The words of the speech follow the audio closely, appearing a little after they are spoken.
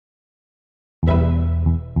Welcome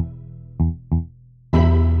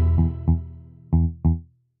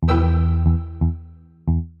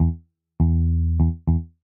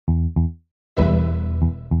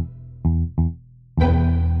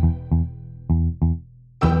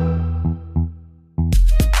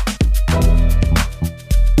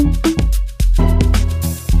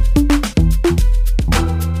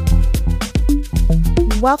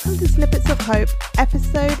to Snippets of Hope,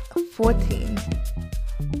 episode 14.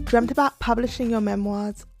 Dreamt about publishing your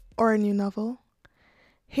memoirs or a new novel?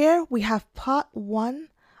 Here we have part 1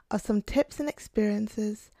 of some tips and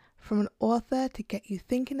experiences from an author to get you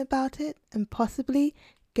thinking about it and possibly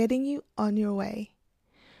getting you on your way.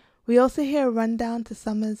 We also hear a rundown to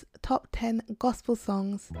summer's top 10 gospel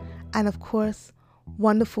songs and, of course,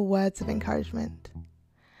 wonderful words of encouragement.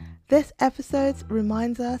 This episode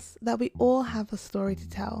reminds us that we all have a story to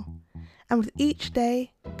tell, and with each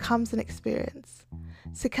day comes an experience.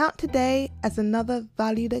 So count today as another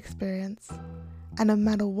valued experience, and no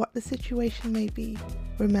matter what the situation may be,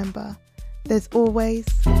 remember, there's always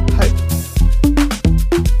hope.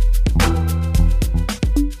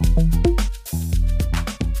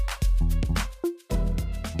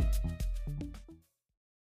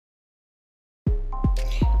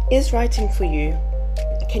 Is writing for you?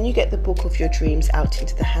 Can you get the book of your dreams out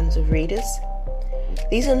into the hands of readers?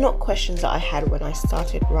 These are not questions that I had when I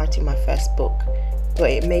started writing my first book, but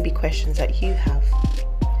it may be questions that you have.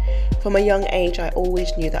 From a young age, I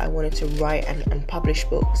always knew that I wanted to write and publish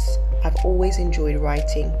books. I've always enjoyed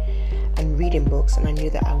writing and reading books, and I knew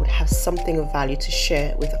that I would have something of value to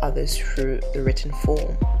share with others through the written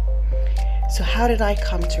form. So how did I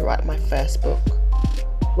come to write my first book?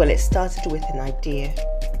 Well, it started with an idea.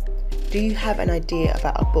 Do you have an idea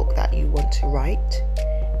about a book that you want to write?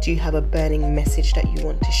 Do you have a burning message that you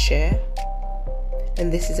want to share?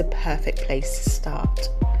 And this is a perfect place to start.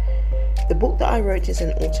 The book that I wrote is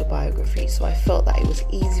an autobiography, so I felt that it was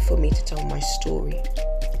easy for me to tell my story.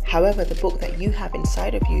 However, the book that you have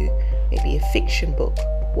inside of you may be a fiction book.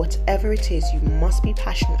 Whatever it is, you must be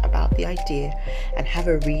passionate about the idea and have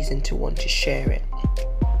a reason to want to share it.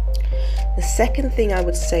 The second thing I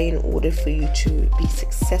would say in order for you to be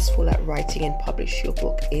successful at writing and publish your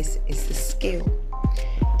book is the skill.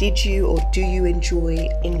 Did you or do you enjoy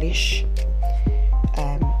English?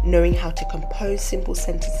 Knowing how to compose simple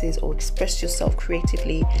sentences or express yourself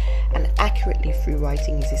creatively and accurately through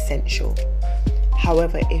writing is essential.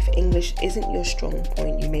 However, if English isn't your strong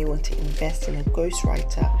point, you may want to invest in a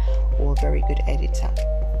ghostwriter or a very good editor.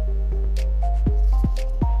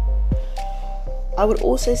 I would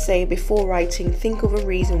also say before writing, think of a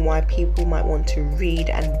reason why people might want to read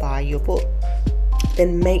and buy your book.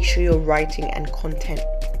 Then make sure your writing and content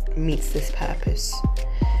meets this purpose.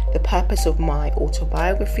 The purpose of my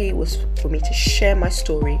autobiography was for me to share my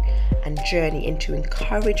story and journey and to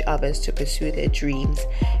encourage others to pursue their dreams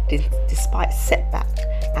despite setback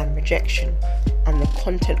and rejection. And the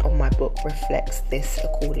content of my book reflects this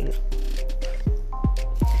accordingly.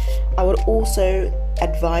 I would also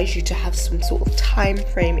advise you to have some sort of time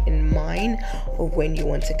frame in mind of when you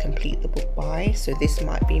want to complete the book by. So this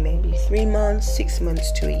might be maybe 3 months, 6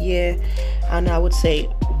 months to a year, and I would say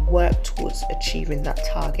work towards achieving that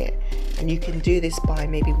target. And you can do this by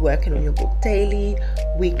maybe working on your book daily,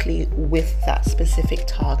 weekly, with that specific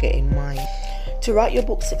target in mind. To write your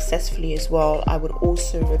book successfully as well, I would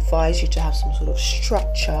also advise you to have some sort of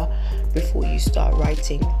structure before you start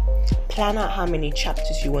writing. Plan out how many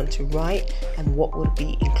chapters you want to write and what will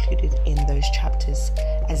be included in those chapters,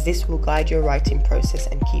 as this will guide your writing process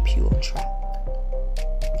and keep you on track.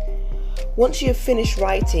 Once you have finished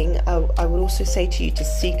writing, I would also say to you to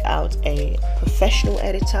seek out a professional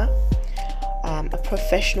editor. A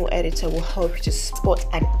professional editor will help you to spot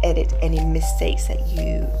and edit any mistakes that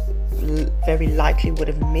you very likely would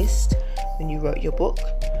have missed when you wrote your book.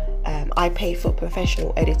 I pay for a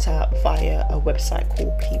professional editor via a website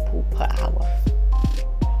called People Per Hour.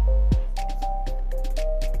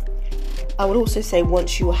 I would also say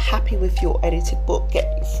once you are happy with your edited book,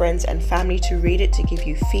 get your friends and family to read it to give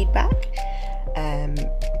you feedback.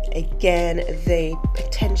 Again, they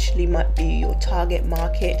potentially might be your target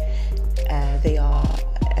market. They are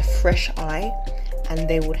a fresh eye and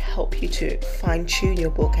they would help you to fine-tune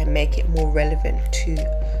your book and make it more relevant to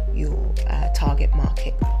your target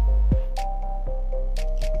market.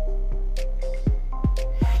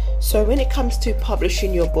 So when it comes to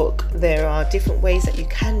publishing your book, there are different ways that you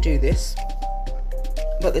can do this,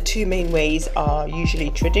 but the two main ways are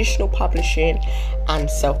usually traditional publishing and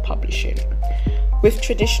self-publishing. With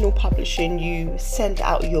traditional publishing, you send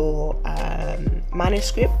out your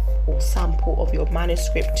manuscript or sample of your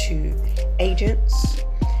manuscript to agents,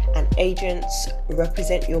 and agents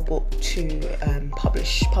represent your book to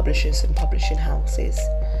publishers and publishing houses.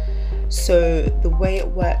 So the way it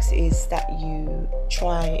works is that you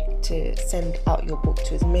try to send out your book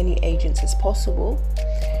to as many agents as possible,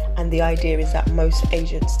 and the idea is that most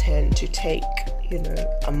agents tend to take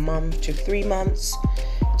a month to 3 months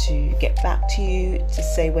to get back to you to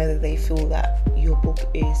say whether they feel that your book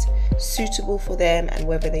is suitable for them and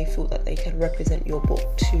whether they feel that they can represent your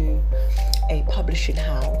book to a publishing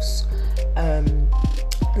house.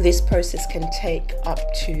 This process can take up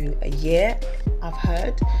to a year, I've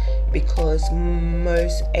heard, because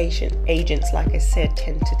most agents, like I said,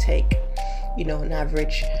 tend to take, on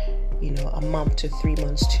average, a month to 3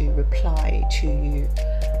 months to reply to you.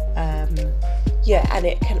 And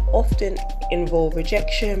it can often involve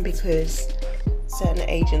rejection because certain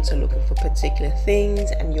agents are looking for particular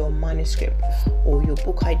things and your manuscript or your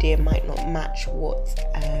book idea might not match what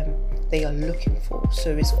they are looking for.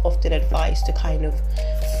 So it's often advised to kind of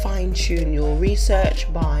fine-tune your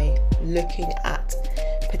research by looking at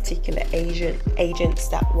particular agents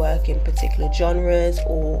that work in particular genres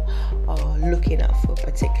or are looking out for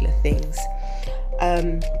particular things.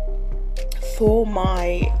 For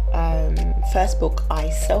my first book, I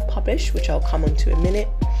self-published, which I'll come on to in a minute.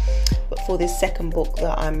 But for this second book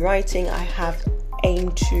that I'm writing, I have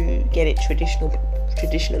aimed to get it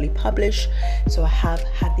traditionally published. So I have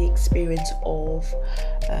had the experience of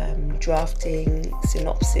drafting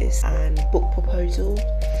synopsis and book proposal,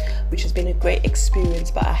 which has been a great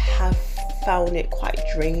experience, but I have found it quite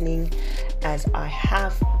draining as I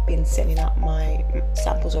have been sending out my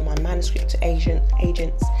samples of my manuscript to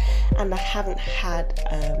agents, and I haven't had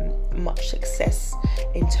much success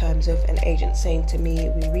in terms of an agent saying to me,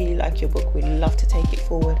 we really like your book, we'd love to take it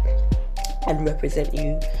forward and represent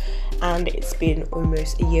you. And it's been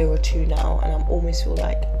almost a year or two now, and I almost feel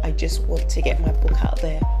like I just want to get my book out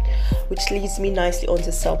there, which leads me nicely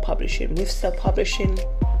onto self-publishing. With self-publishing,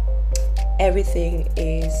 everything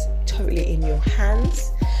is totally in your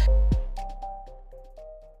hands.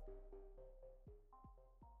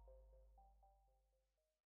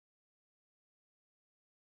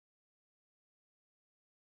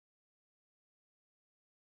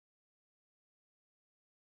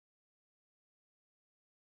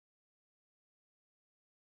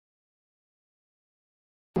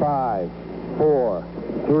 Five, four,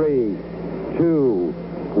 three, two,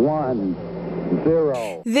 one,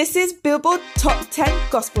 zero. This is Billboard Top 10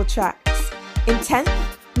 Gospel Tracks. In 10th,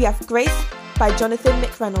 we have Grace by Jonathan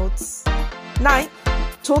McReynolds. 9th,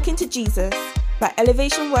 Talking to Jesus by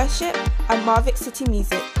Elevation Worship and Marvick City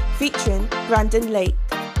Music featuring Brandon Lake.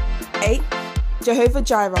 8th, Jehovah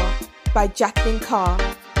Jireh by Jacqueline Carr.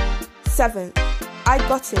 7th, I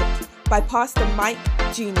Got It by Pastor Mike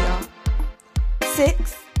Jr.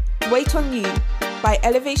 6th, Wait on You by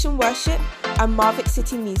Elevation Worship and Marvick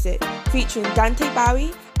City Music featuring Dante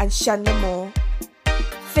Bowie and Chandler Moore.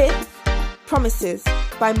 5th, Promises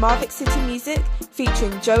by Marvick City Music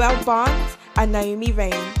featuring Joel Barnes and Naomi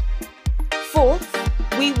Rain. 4th,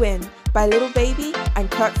 We Win by Little Baby and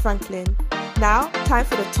Kirk Franklin. Now, time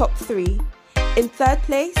for the top 3. In 3rd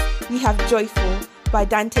place, we have Joyful by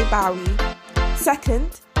Dante Bowie.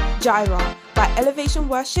 2nd, Jireh by Elevation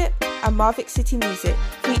Worship and Marvick City Music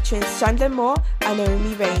featuring Chandler Moore and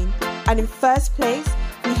Naomi Rain. And in 1st place,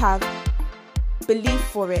 we have Believe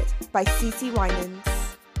For It by CeCe Winans.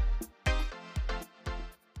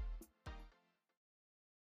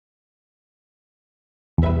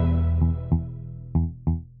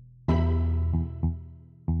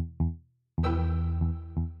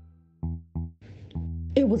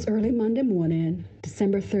 It was early Monday morning,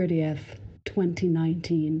 December 30th,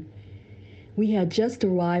 2019. We had just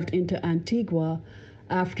arrived into Antigua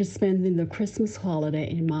after spending the Christmas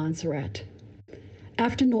holiday in Montserrat.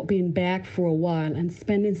 After not being back for a while and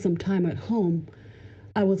spending some time at home,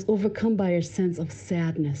 I was overcome by a sense of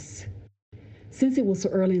sadness. Since it was so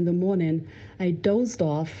early in the morning, I dozed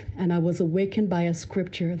off and I was awakened by a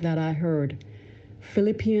scripture that I heard,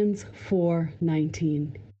 Philippians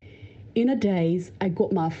 4:19. In a daze, I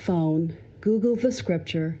got my phone, Googled the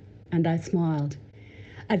scripture, and I smiled.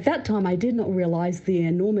 At that time, I did not realize the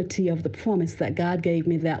enormity of the promise that God gave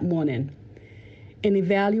me that morning. In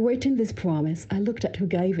evaluating this promise, I looked at who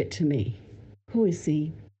gave it to me. Who is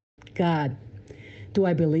he? God. Do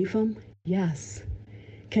I believe him? Yes.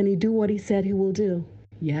 Can he do what he said he will do?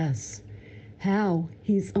 Yes. How?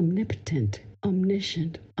 He's omnipotent,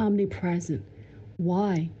 omniscient, omnipresent.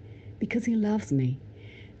 Why? Because he loves me.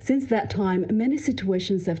 Since that time, many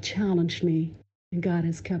situations have challenged me, and God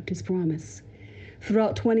has kept his promise.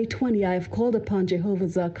 Throughout 2020, I have called upon Jehovah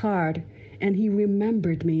Zakard, and he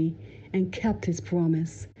remembered me and kept his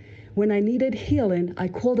promise. When I needed healing, I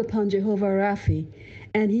called upon Jehovah Rapha,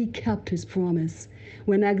 and he kept his promise.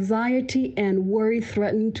 When anxiety and worry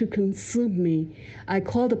threatened to consume me, I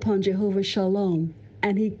called upon Jehovah Shalom,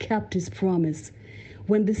 and he kept his promise.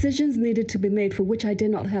 When decisions needed to be made for which I did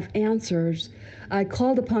not have answers, I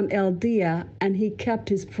called upon Eldea, and he kept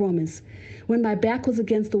his promise. When my back was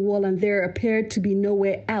against the wall and there appeared to be no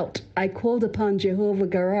way out, I called upon Jehovah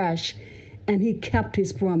Garash, and he kept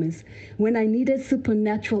his promise. When I needed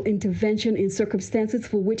supernatural intervention in circumstances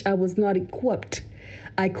for which I was not equipped,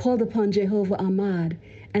 I called upon Jehovah Ahmad,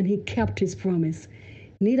 and he kept his promise.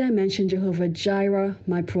 Need I mention Jehovah Jireh,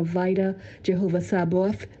 my provider, Jehovah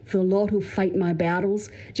Sabaoth, the Lord who fight my battles,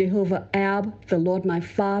 Jehovah Ab, the Lord my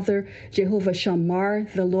father, Jehovah Shammar,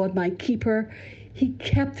 the Lord my keeper. He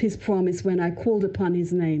kept his promise when I called upon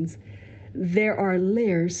his names. There are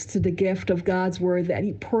layers to the gift of God's word that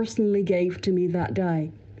he personally gave to me that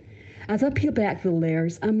day. As I peel back the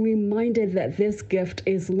layers, I'm reminded that this gift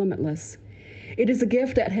is limitless. It is a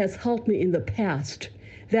gift that has helped me in the past,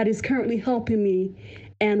 that is currently helping me,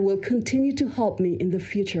 and will continue to help me in the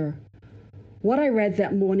future. What I read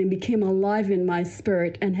that morning became alive in my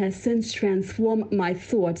spirit and has since transformed my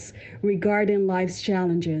thoughts regarding life's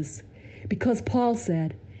challenges. Because Paul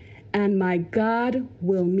said, "And my God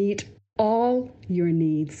will meet all your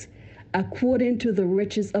needs according to the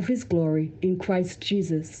riches of his glory in Christ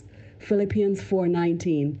Jesus." Philippians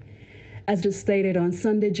 4:19. As just stated on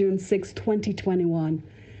Sunday, June 6, 2021,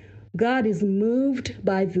 God is moved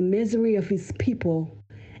by the misery of his people,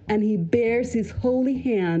 and he bears his holy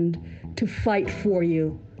hand to fight for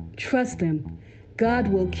you. Trust him. God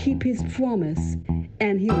will keep his promise,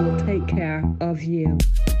 and he will take care of you.